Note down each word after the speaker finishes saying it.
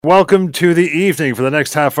Welcome to the evening. For the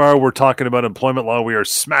next half hour, we're talking about employment law. We are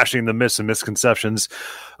smashing the myths and misconceptions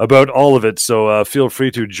about all of it. So feel free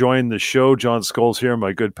to join the show. John Scholes here.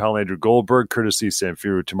 My good pal Andrew Goldberg, courtesy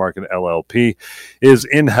Samfiru Tamarkin LLP, is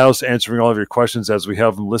in-house answering all of your questions as we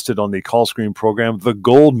have them listed on the call screen program. The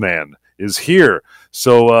Gold Man is here.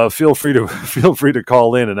 So feel free to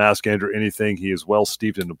call in and ask Andrew anything. He is well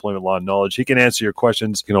steeped in employment law knowledge. He can answer your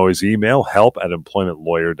questions. You can always email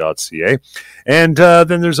help@employmentlawyer.ca. And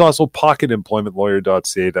then there's also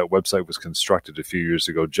pocketemploymentlawyer.ca. That website was constructed a few years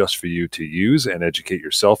ago just for you to use and educate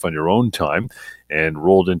yourself on your own time. And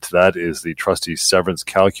rolled into that is the trustee severance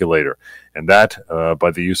calculator. And that,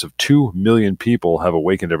 by the use of 2 million people, have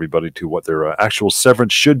awakened everybody to what their actual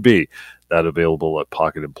severance should be. That available at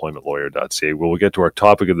pocketemploymentlawyer.ca. We'll get to our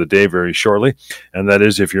topic of the day very shortly, and that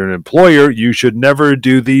is, if you're an employer, you should never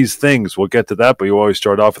do these things. We'll get to that, but you always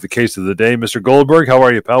start off with the case of the day. Mr. Goldberg, how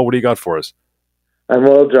are you, pal? What do you got for us? I'm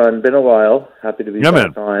well, John. Been a while. Happy to be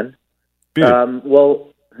back on.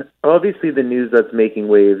 Well, obviously the news that's making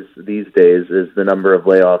waves these days is the number of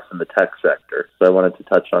layoffs in the tech sector, so I wanted to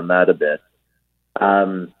touch on that a bit.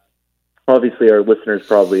 Obviously, our listeners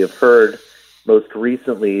probably have heard. Most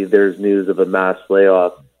recently, there's news of a mass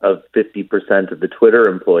layoff of 50% of the Twitter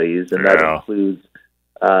employees, and that includes,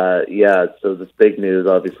 so this big news,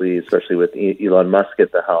 obviously, especially with Elon Musk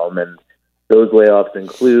at the helm, and those layoffs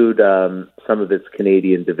include some of its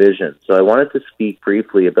Canadian divisions. So I wanted to speak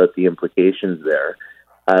briefly about the implications there.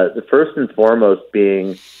 The first and foremost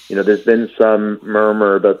being, there's been some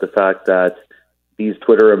murmur about the fact that these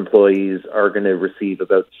Twitter employees are going to receive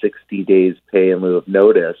about 60 days pay in lieu of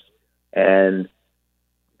notice. And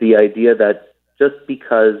the idea that just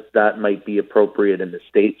because that might be appropriate in the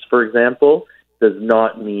States, for example, does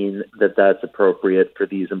not mean that that's appropriate for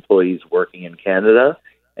these employees working in Canada.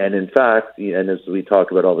 And in fact, and as we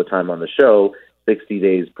talk about all the time on the show, 60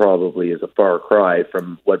 days probably is a far cry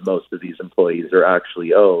from what most of these employees are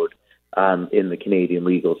actually owed in the Canadian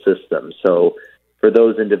legal system. So for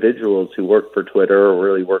those individuals who work for Twitter or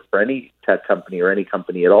really work for any tech company or any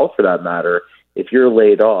company at all for that matter, if you're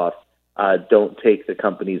laid off, don't take the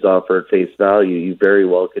company's offer at face value. You very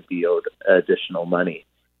well could be owed additional money.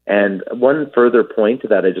 And one further point to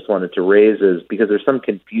that I just wanted to raise is because there's some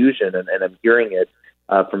confusion, and I'm hearing it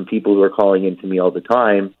from people who are calling into me all the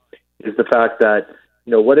time, is the fact that,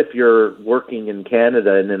 what if you're working in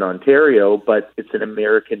Canada and in Ontario, but it's an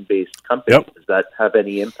American-based company? Yep. Does that have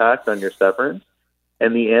any impact on your severance?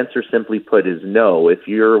 And the answer, simply put, is no. If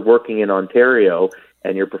you're working in Ontario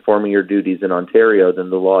and you're performing your duties in Ontario, then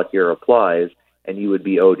the law here applies, and you would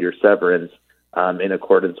be owed your severance in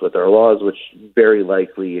accordance with our laws, which very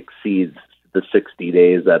likely exceeds the 60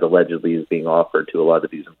 days that allegedly is being offered to a lot of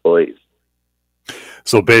these employees.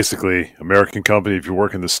 So basically, American company, if you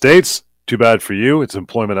work in the States, too bad for you. It's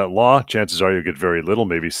employment at law. Chances are you'll get very little,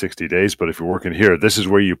 maybe 60 days. But if you're working here, this is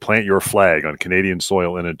where you plant your flag on Canadian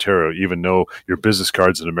soil in Ontario. Even though your business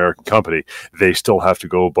card's an American company, they still have to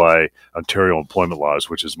go by Ontario employment laws,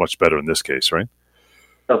 which is much better in this case, right?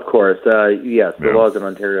 Of course. Yes, the laws in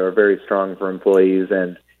Ontario are very strong for employees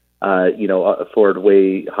and, afford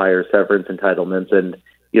way higher severance entitlements. And,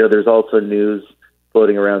 there's also news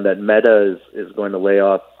floating around that Meta is going to lay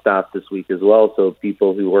off staff this week as well. So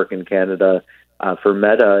people who work in Canada for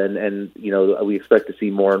Meta, and we expect to see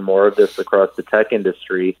more and more of this across the tech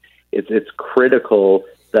industry. It's critical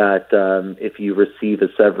that if you receive a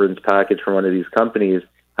severance package from one of these companies,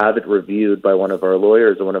 have it reviewed by one of our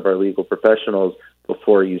lawyers or one of our legal professionals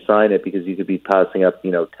before you sign it, because you could be passing up,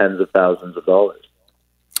 tens of thousands of dollars.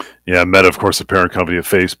 Yeah, Meta, of course, the parent company of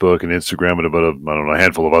Facebook and Instagram and about a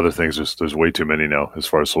handful of other things. There's way too many now as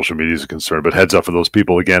far as social media is concerned. But heads up for those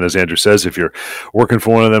people, again, as Andrew says, if you're working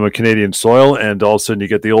for one of them on Canadian soil and all of a sudden you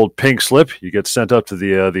get the old pink slip, you get sent up to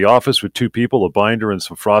the office with 2 people, a binder and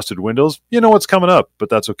some frosted windows, you know what's coming up, but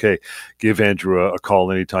that's okay. Give Andrew a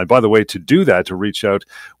call anytime. By the way, to do that, to reach out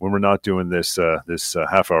when we're not doing this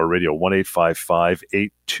half-hour radio,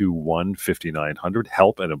 1-855-821-5900,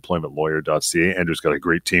 help@employmentlawyer.ca. Andrew's got a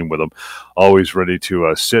great team with him, always ready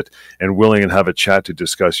to sit and willing and have a chat to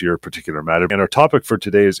discuss your particular matter. And our topic for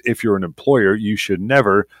today is, if you're an employer, you should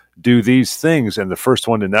never do these things. And the first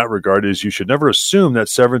one in that regard is, you should never assume that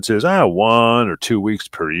severance is 1 or 2 weeks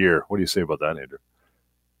per year. What do you say about that, Andrew?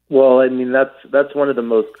 Well, I mean, that's one of the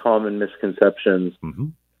most common misconceptions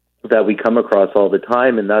that we come across all the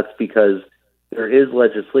time, and that's because there is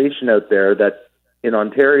legislation out there that in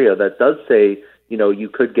Ontario that does say, you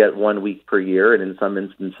could get 1 week per year, and in some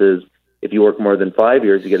instances, if you work more than 5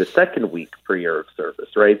 years, you get a second week per year of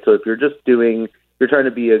service, right? So if you're trying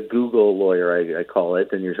to be a Google lawyer, I call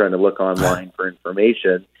it, and you're trying to look online for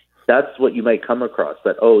information, that's what you might come across,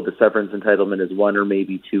 that, oh, the severance entitlement is 1 or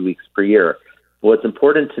maybe 2 weeks per year. What's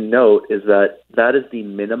important to note is that is the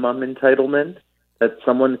minimum entitlement that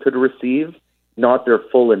someone could receive, not their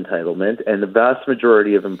full entitlement. And the vast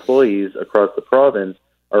majority of employees across the province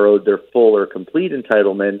are owed their full or complete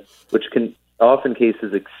entitlement, which can often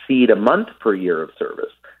cases exceed a month per year of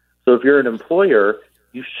service. So if you're an employer,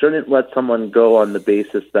 you shouldn't let someone go on the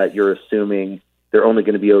basis that you're assuming they're only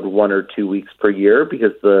going to be owed 1 or 2 weeks per year,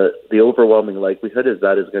 because the overwhelming likelihood is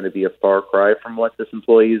that is going to be a far cry from what this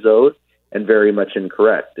employee is owed, and very much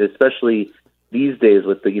incorrect, especially these days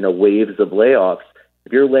with the waves of layoffs.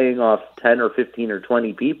 If you're laying off 10 or 15 or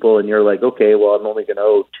 20 people and you're like, okay, well, I'm only going to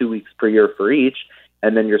owe 2 weeks per year for each,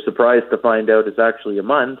 and then you're surprised to find out it's actually a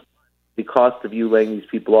month, the cost of you laying these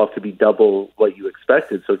people off could be double what you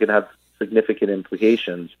expected. So it can have significant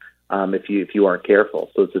implications if you aren't careful.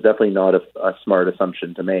 So it's definitely not a smart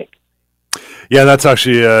assumption to make. Yeah, that's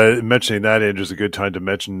actually mentioning that, Andrew, is a good time to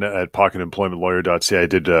mention at pocketemploymentlawyer.ca. I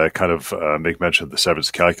did kind of make mention of the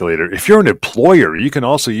severance calculator. If you're an employer, you can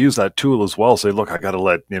also use that tool as well. Say, look, I got to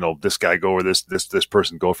let this guy go or this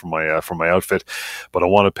person go from my outfit, but I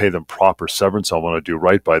want to pay them proper severance. I want to do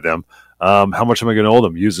right by them. How much am I going to owe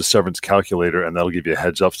them? Use the severance calculator, and that'll give you a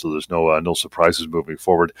heads up, so there's no surprises moving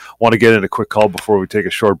forward. Want to get in a quick call before we take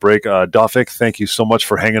a short break. Dofik, thank you so much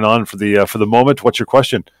for hanging on for the moment. What's your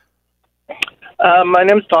question? My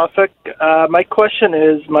name is Tawfiq. My question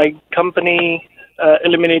is, my company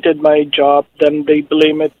eliminated my job, then they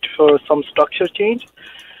blame it for some structure change,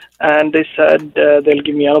 and they said they'll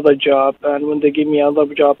give me another job. And when they gave me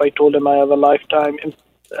another job, I told them I have a lifetime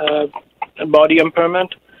body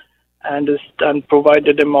impairment, and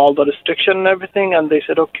provided them all the restriction and everything, and they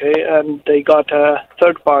said okay, and they got a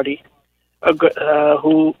third party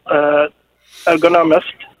who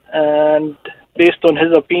ergonomist, and based on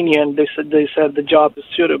his opinion, they said the job is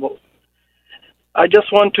suitable. I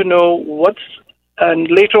just want to know and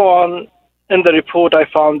later on in the report, I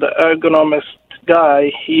found the ergonomist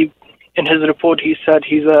guy. In his report, he said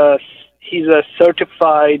he's a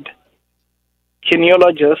certified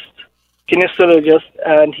kinesiologist,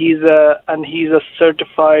 and he's a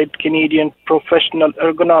certified Canadian professional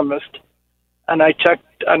ergonomist. And I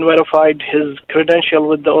checked and verified his credential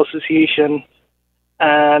with the association,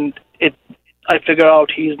 and I figure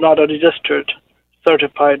out he's not a registered,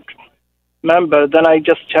 certified member. Then I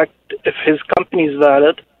just checked if his company is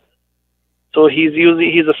valid. So he's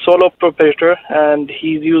a solo proprietor, and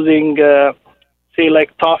he's using, say,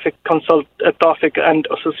 like Tawfiq and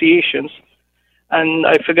associations. And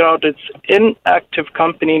I figure out it's inactive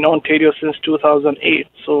company in Ontario since 2008.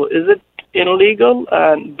 So is it illegal,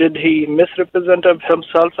 and did he misrepresent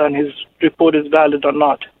himself, and his report is valid or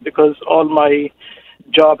not? Because all my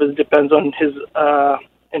job depends on his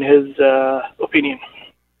opinion.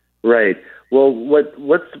 Right. Well,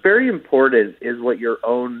 what's very important is what your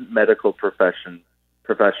own medical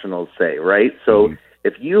professionals say, right? So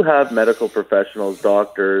if you have medical professionals,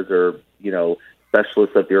 doctors, or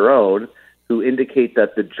specialists of your own who indicate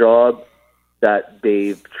that the job that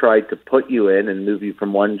they've tried to put you in and move you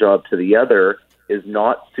from one job to the other is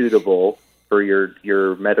not suitable for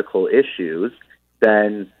your medical issues,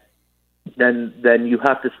 then you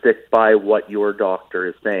have to stick by what your doctor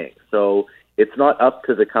is saying. So it's not up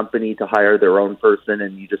to the company to hire their own person,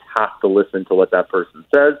 and you just have to listen to what that person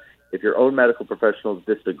says. If your own medical professionals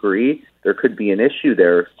disagree, there could be an issue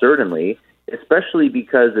there, certainly, especially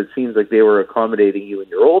because it seems like they were accommodating you in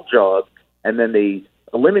your old job, and then they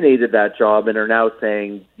eliminated that job and are now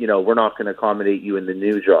saying, we're not going to accommodate you in the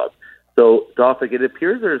new job. So, Tawfiq, it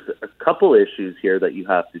appears there's a couple issues here that you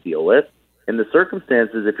have to deal with. In the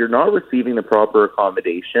circumstances, if you're not receiving the proper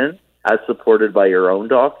accommodation as supported by your own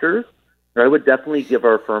doctors, I would definitely give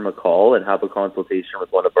our firm a call and have a consultation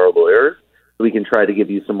with one of our lawyers so we can try to give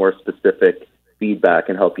you some more specific feedback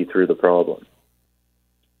and help you through the problem.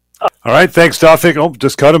 All right, thanks, Tawfiq. Oh,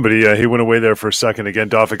 just cut him, but he went away there for a second. Again,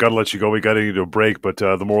 Tawfiq, got to let you go. We got to get to a break, but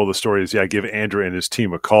the moral of the story is, give Andrew and his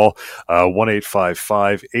team a call,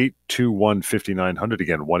 1-855-821-5900.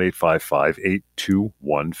 Again,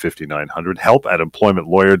 1-855-821-5900.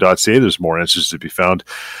 help@employmentlawyer.ca. There's more answers to be found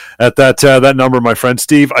at that number, my friend.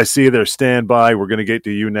 Steve, I see you there. Stand by. We're going to get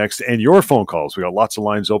to you next and your phone calls. We got lots of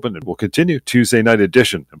lines open, and we'll continue Tuesday night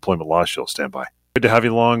edition, Employment Law Show. Stand by. Good to have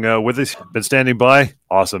you along with us. Been standing by.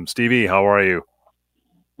 Awesome. Stevie, how are you?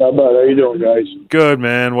 Not bad. How you doing, guys? Good,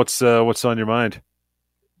 man. What's on your mind?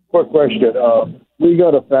 Quick question. We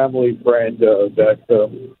got a family friend that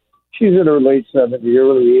she's in her late 70s,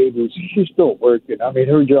 early 80s. She's still working. I mean,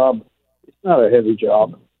 her job, it's not a heavy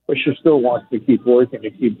job, but she still wants to keep working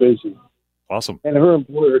to keep busy. Awesome. And her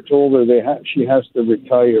employer told her she has to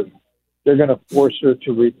retire. They're going to force her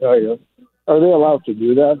to retire. Are they allowed to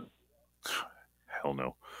do that? Hell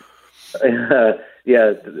no.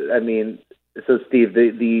 Yeah, I mean, so Steve,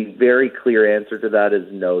 the very clear answer to that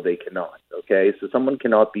is no, they cannot. Okay, so someone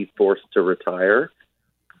cannot be forced to retire.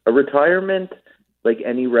 A retirement, like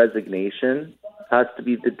any resignation, has to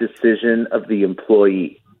be the decision of the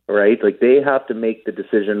employee, right? Like they have to make the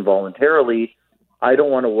decision voluntarily. I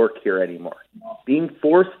don't want to work here anymore. Being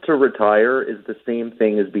forced to retire is the same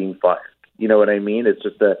thing as being fired. You know what I mean? It's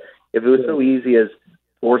just if it was so easy as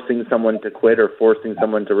forcing someone to quit or forcing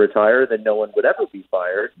someone to retire, then no one would ever be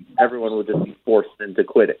fired. Everyone would just be forced into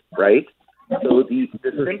quitting, right? So the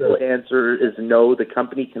simple answer is no, the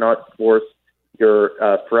company cannot force your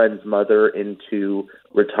friend's mother into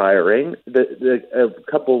retiring. A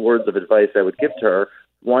couple of words of advice I would give to her.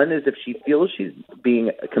 One is if she feels she's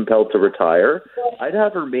being compelled to retire, I'd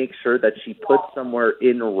have her make sure that she puts somewhere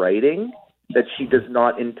in writing that she does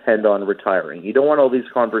not intend on retiring. You don't want all these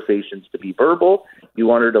conversations to be verbal. You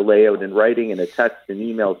want her to lay out in writing, in a text, an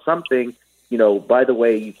email, something. You know, by the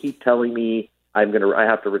way, you keep telling me I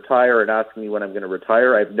have to retire and asking me when I'm going to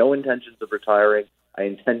retire. I have no intentions of retiring. I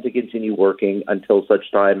intend to continue working until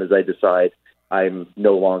such time as I decide I'm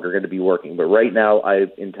no longer going to be working. But right now, I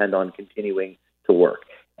intend on continuing to work.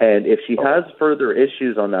 And if she has further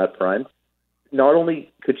issues on that front, not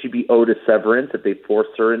only could she be owed a severance if they force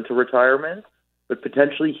her into retirement, but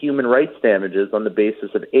potentially human rights damages on the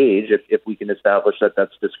basis of age if we can establish that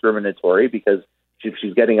that's discriminatory, because if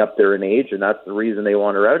she's getting up there in age and that's the reason they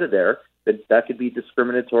want her out of there, that could be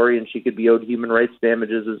discriminatory and she could be owed human rights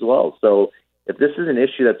damages as well. So if this is an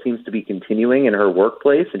issue that seems to be continuing in her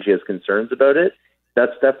workplace and she has concerns about it,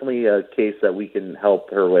 that's definitely a case that we can help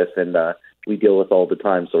her with and we deal with all the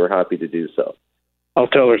time, so we're happy to do so. I'll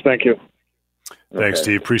tell her. Thank you. Thanks, Okay.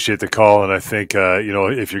 Steve. Appreciate the call. And I think,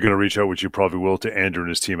 if you're going to reach out, which you probably will, to Andrew and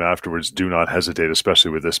his team afterwards, do not hesitate, especially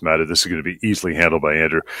with this matter. This is going to be easily handled by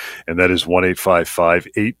Andrew. And that is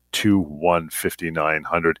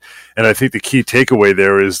 1-855-821-5900. And I think the key takeaway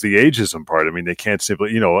there is the ageism part. I mean, they can't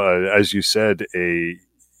simply, as you said, a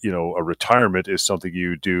retirement is something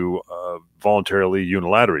you do voluntarily,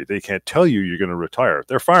 unilaterally. They can't tell you you're going to retire.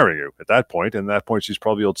 They're firing you at that point. And at that point, she's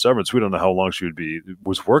probably owed severance. We don't know how long she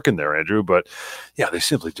was working there, Andrew. But yeah, they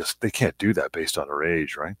simply they can't do that based on her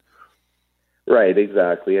age, right? Right,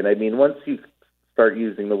 exactly. And I mean, once you start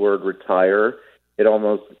using the word retire, it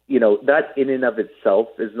almost, that in and of itself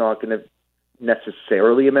is not going to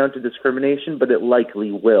necessarily amount to discrimination, but it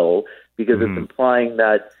likely will, because it's implying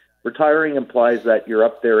that retiring implies that you're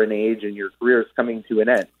up there in age and your career is coming to an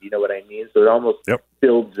end. You know what I mean? So it almost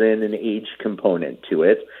builds in an age component to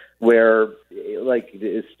it where, like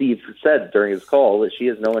Steve said during his call, that she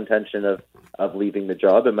has no intention of leaving the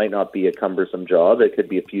job. It might not be a cumbersome job. It could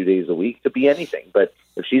be a few days a week. It could be anything. But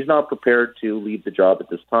if she's not prepared to leave the job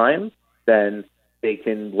at this time, then they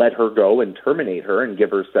can let her go and terminate her and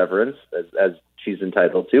give her severance as she's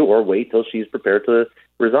entitled to, or wait till she's prepared to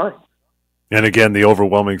resign. And again, the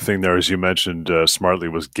overwhelming thing there, as you mentioned smartly,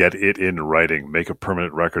 was get it in writing, make a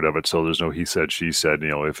permanent record of it, so there's no he said, she said,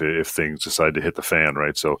 if things decide to hit the fan,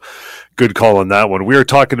 right? So good call on that one. We are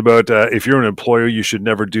talking about if you're an employer, you should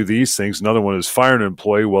never do these things. Another one is fire an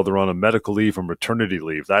employee while they're on a medical leave or maternity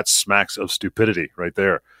leave. That smacks of stupidity right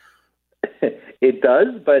there. It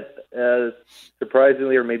does, but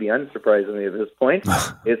surprisingly, or maybe unsurprisingly at this point,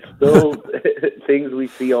 it's still things we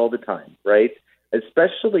see all the time, right?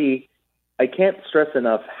 Especially, I can't stress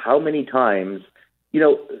enough how many times,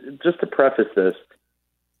 just to preface this,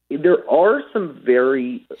 there are some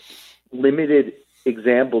very limited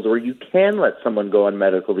examples where you can let someone go on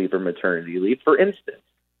medical leave or maternity leave. For instance,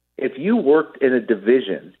 if you worked in a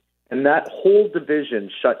division and that whole division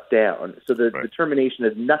shut down, so the termination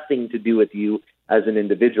has nothing to do with you as an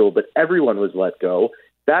individual, but everyone was let go,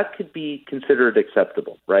 that could be considered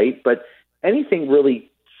acceptable, right? But anything really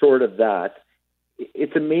short of that,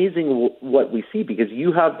 it's amazing what we see, because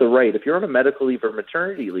you have the right, if you're on a medical leave or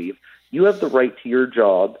maternity leave, you have the right to your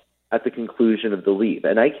job at the conclusion of the leave.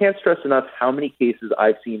 And I can't stress enough how many cases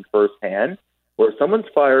I've seen firsthand where someone's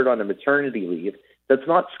fired on a maternity leave that's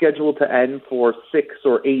not scheduled to end for 6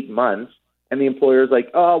 or 8 months, and the employer's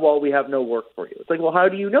like, oh, well, we have no work for you. It's like, well, how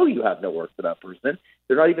do you know you have no work for that person?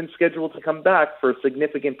 They're not even scheduled to come back for a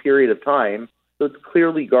significant period of time, so it's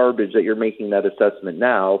clearly garbage that you're making that assessment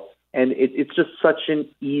now. And it's just such an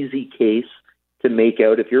easy case to make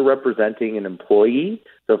out if you're representing an employee.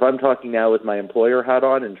 So if I'm talking now with my employer hat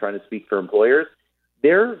on and trying to speak for employers,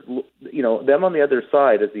 they're, them on the other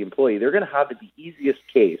side as the employee, they're going to have the easiest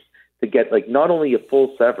case to get, like, not only a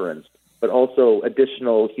full severance, but also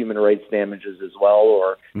additional human rights damages as well,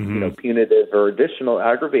 or punitive or additional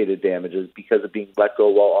aggravated damages because of being let go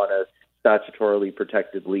while on a statutorily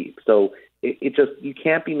protected leave. So it just, you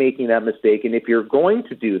can't be making that mistake. And if you're going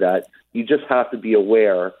to do that, you just have to be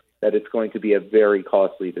aware that it's going to be a very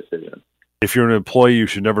costly decision. If you're an employee, you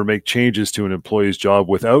should never make changes to an employee's job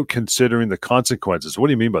without considering the consequences. What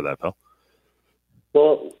do you mean by that, pal?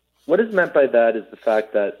 Well, what is meant by that is the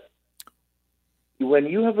fact that when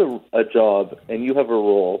you have a job and you have a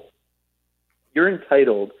role, you're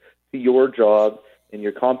entitled to your job and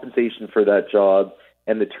your compensation for that job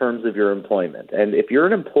and the terms of your employment. And if you're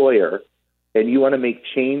an employer and you want to make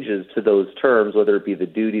changes to those terms, whether it be the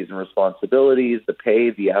duties and responsibilities, the pay,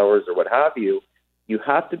 the hours, or what have you, you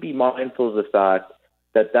have to be mindful of the fact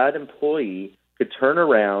that that employee could turn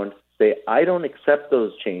around, say, I don't accept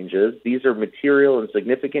those changes. These are material and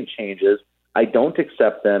significant changes. I don't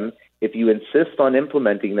accept them. If you insist on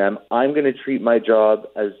implementing them, I'm going to treat my job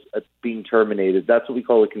as being terminated. That's what we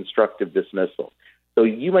call a constructive dismissal. So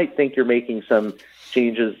you might think you're making some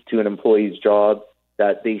changes to an employee's job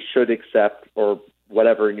that they should accept or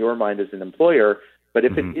whatever in your mind as an employer, but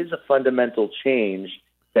if it is a fundamental change,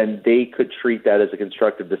 then they could treat that as a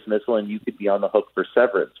constructive dismissal and you could be on the hook for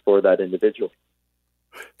severance for that individual.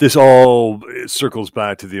 This all circles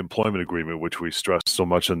back to the employment agreement, which we stress so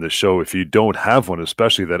much on this show. If you don't have one,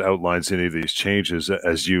 especially that outlines any of these changes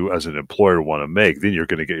as you as an employer want to make, then you're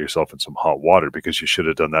going to get yourself in some hot water because you should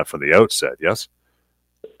have done that from the outset, yes?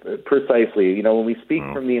 Precisely. You know, when we speak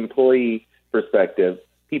from the employee perspective,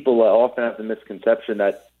 people often have the misconception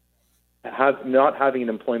that not having an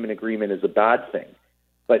employment agreement is a bad thing.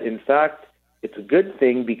 But in fact, it's a good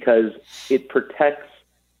thing because it protects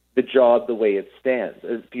the job the way it stands.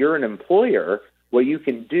 If you're an employer, what you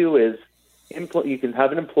can do is you can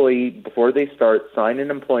have an employee, before they start, sign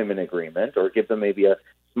an employment agreement or give them maybe a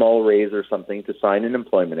small raise or something to sign an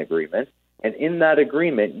employment agreement. And in that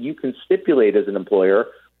agreement, you can stipulate as an employer,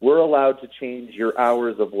 we're allowed to change your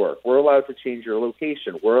hours of work. We're allowed to change your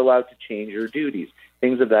location. We're allowed to change your duties,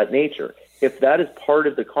 things of that nature. If that is part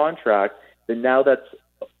of the contract, then now that's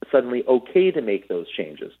suddenly okay to make those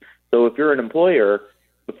changes. So if you're an employer,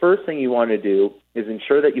 the first thing you want to do is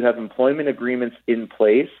ensure that you have employment agreements in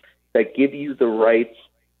place that give you the rights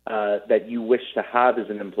that you wish to have as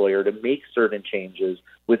an employer to make certain changes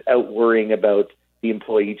without worrying about the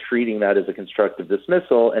employee treating that as a constructive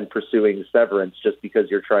dismissal and pursuing severance just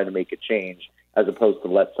because you're trying to make a change as opposed to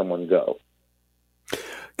let someone go.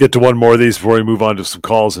 Get to one more of these before we move on to some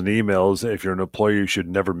calls and emails. If you're an employer, you should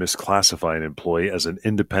never misclassify an employee as an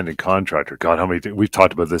independent contractor. God, how many we've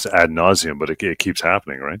talked about this ad nauseum, but it keeps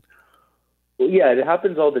happening, right? Well, yeah, it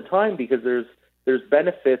happens all the time because there's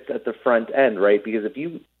benefits at the front end, right? Because if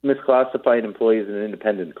you misclassify an employee as an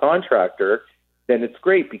independent contractor, then it's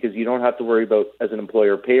great because you don't have to worry about, as an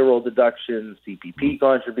employer, payroll deductions, CPP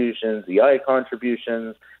contributions, EI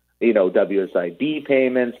contributions, WSIB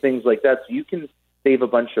payments, things like that. So you can save a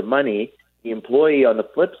bunch of money. The employee, on the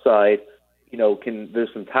flip side,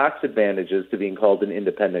 there's some tax advantages to being called an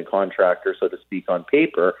independent contractor, so to speak, on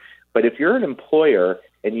paper. But if you're an employer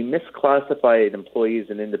and you misclassify an employee as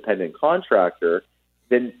an independent contractor,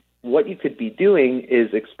 then what you could be doing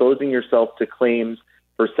is exposing yourself to claims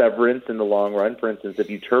for severance in the long run. For instance,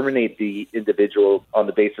 if you terminate the individual on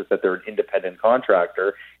the basis that they're an independent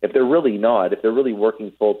contractor, if they're really not, if they're really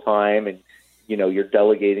working full time and you're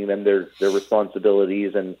delegating them their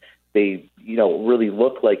responsibilities and they really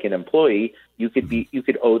look like an employee, you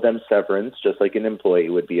could owe them severance just like an employee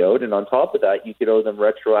would be owed. And on top of that, you could owe them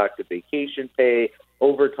retroactive vacation pay,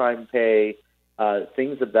 overtime pay,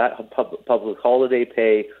 things of that, public holiday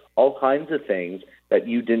pay, all kinds of things that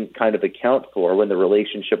you didn't kind of account for when the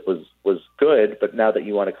relationship was good. But now that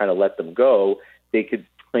you want to kind of let them go, they could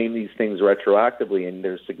claim these things retroactively, and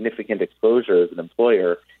there's significant exposure as an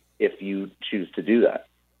employer if you choose to do that.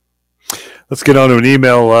 Let's get on to an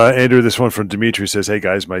email. Andrew, this one from Dimitri says, hey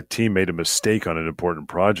guys, my team made a mistake on an important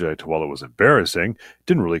project. While it was embarrassing, it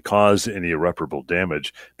didn't really cause any irreparable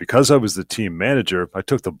damage. Because I was the team manager, I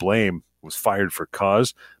took the blame, was fired for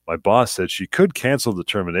cause. My boss said she could cancel the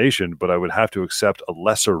termination, but I would have to accept a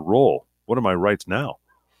lesser role. What are my rights now?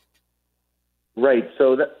 Right.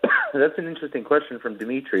 So that's an interesting question from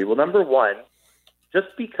Dimitri. Well, number one, just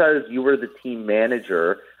because you were the team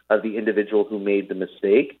manager of the individual who made the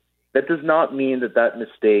mistake, that does not mean that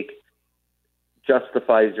mistake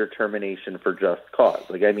justifies your termination for just cause.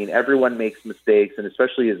 Everyone makes mistakes, and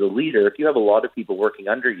especially as a leader, if you have a lot of people working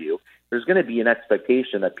under you, there's going to be an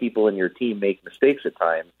expectation that people in your team make mistakes at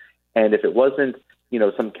times. And if it wasn't,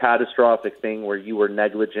 some catastrophic thing where you were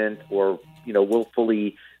negligent or,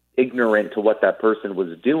 willfully ignorant to what that person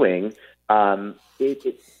was doing,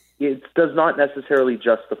 it does not necessarily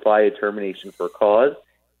justify a termination for cause.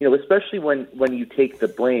 Especially when you take the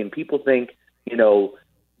blame, people think,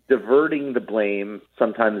 diverting the blame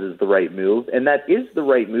sometimes is the right move, and that is the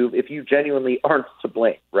right move if you genuinely aren't to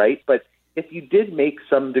blame, right? But if you did make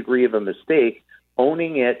some degree of a mistake,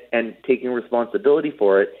 owning it and taking responsibility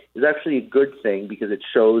for it is actually a good thing because it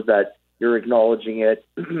shows that you're acknowledging it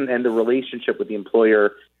and the relationship with the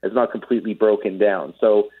employer has not completely broken down.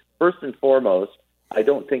 So first and foremost, I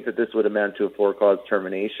don't think that this would amount to a for-cause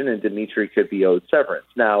termination, and Dimitri could be owed severance.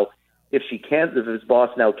 Now, if his boss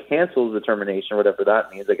now cancels the termination, whatever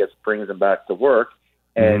that means, I guess brings him back to work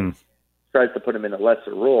and tries to put him in a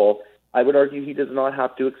lesser role, I would argue he does not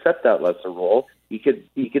have to accept that lesser role. He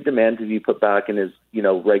could demand to be put back in his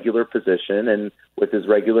regular position and with his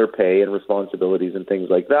regular pay and responsibilities and things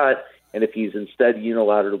like that. And if he's instead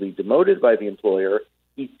unilaterally demoted by the employer,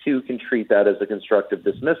 he too can treat that as a constructive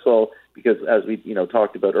dismissal because, as we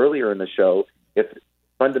talked about earlier in the show, if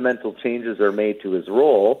fundamental changes are made to his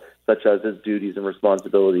role, such as his duties and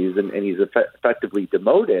responsibilities, and he's effectively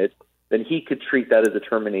demoted, then he could treat that as a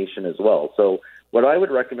termination as well. So what I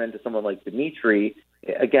would recommend to someone like Dimitri,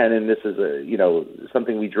 again, and this is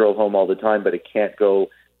something we drill home all the time, but it can't go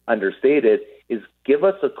understated, is give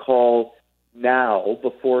us a call now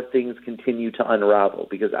before things continue to unravel.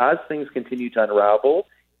 Because as things continue to unravel,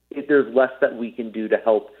 there's less that we can do to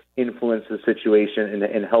help influence the situation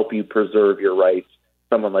and help you preserve your rights,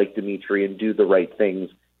 someone like Dimitri, and do the right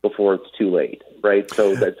things before it's too late, right?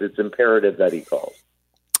 So it's imperative that he calls.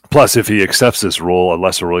 Plus, if he accepts this role, a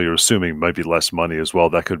lesser role, you're assuming might be less money as well.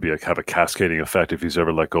 That could have a cascading effect if he's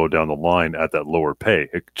ever let go down the line at that lower pay.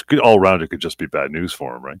 All around, it could just be bad news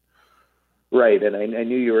for him, right? Right, and I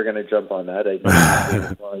knew you were going to jump on that. I didn't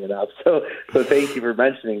wait long enough. So thank you for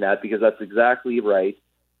mentioning that because that's exactly right.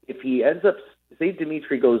 If he ends up, say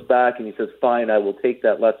Dimitri goes back and he says, fine, I will take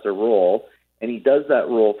that lesser role, and he does that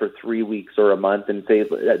role for 3 weeks or a month and say,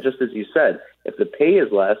 just as you said, if the pay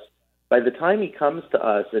is less, by the time he comes to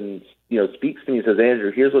us and speaks to me and says,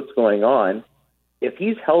 Andrew, here's what's going on, if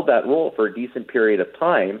he's held that role for a decent period of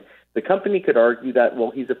time, the company could argue that,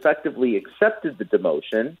 well, he's effectively accepted the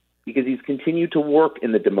demotion because he's continued to work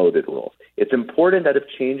in the demoted role. It's important that if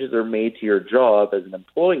changes are made to your job as an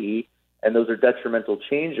employee, and those are detrimental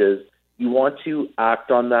changes, you want to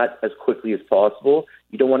act on that as quickly as possible.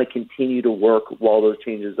 You don't want to continue to work while those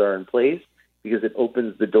changes are in place because it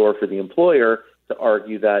opens the door for the employer to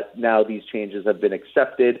argue that now these changes have been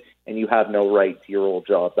accepted and you have no right to your old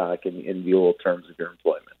job back in the old terms of your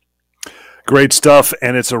employment. Great stuff,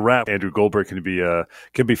 and it's a wrap. Andrew Goldberg can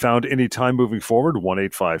be found anytime moving forward.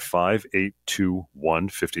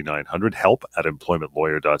 1-855-821-5900.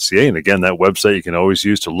 help@employmentlawyer.ca. And again, that website you can always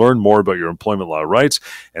use to learn more about your employment law rights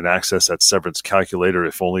and access that severance calculator,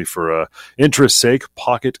 if only for interest's sake.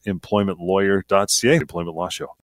 pocketemploymentlawyer.ca. Employment Law Show.